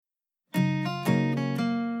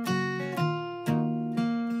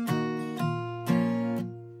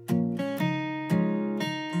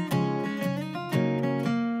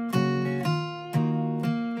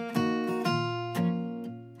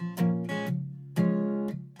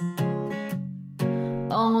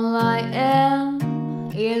All I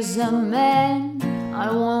am is a man.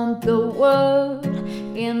 I want the world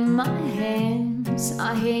in my hands.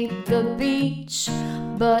 I hate the beach,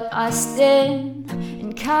 but I stand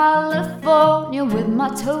in California with my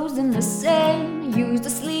toes in the sand. Use the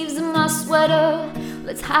sleeves of my sweater,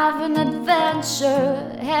 let's have an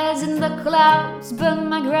adventure. Heads in the clouds, but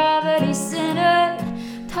my gravity center.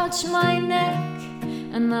 Touch my neck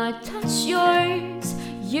and I touch yours.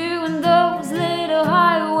 You and those little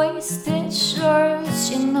high-waisted shirts.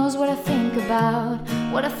 She knows what I think about,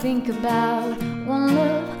 what I think about. One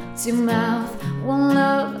love, two mouth, one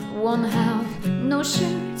love, one house. No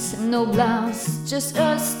shirts, no blouse, just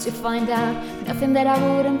us to find out. Nothing that I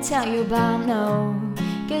wouldn't tell you about, no.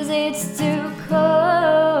 'Cause it's too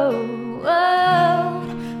cold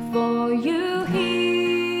for you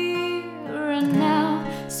here and now.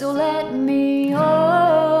 So let me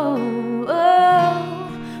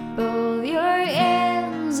both your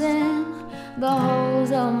hands in the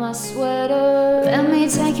holes of my sweater. Let me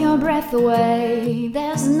take your breath away.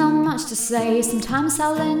 There's not much to say. Sometimes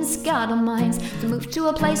silence got our minds to move to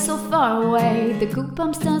a place so far away. The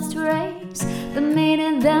goosebumps starts to race the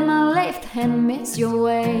minute that my left hand meets your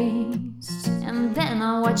waist. And then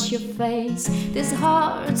I watch your face. This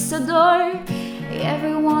heart's a door.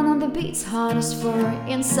 Everyone on the beat's hardest for.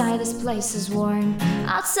 Inside this place is warm,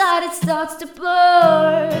 outside it starts to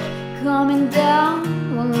pour. Coming down,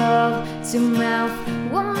 one love, two mouth,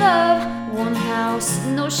 one love, one house.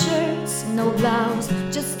 No shirts, no blouse,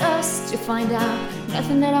 just us to find out.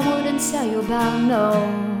 Nothing that I wouldn't tell you about, no,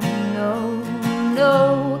 no, no.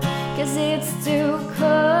 'Cause it's too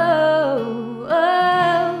cold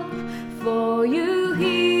for you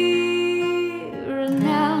here and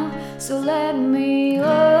now. So let me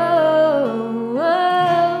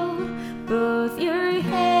both your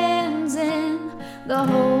hands in the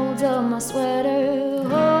hold of my sweater.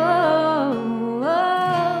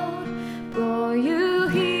 For you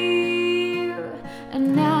here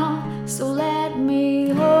and now. So let me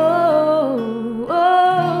hold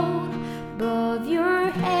both your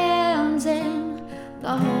hands in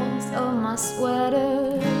the holes of my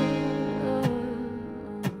sweater.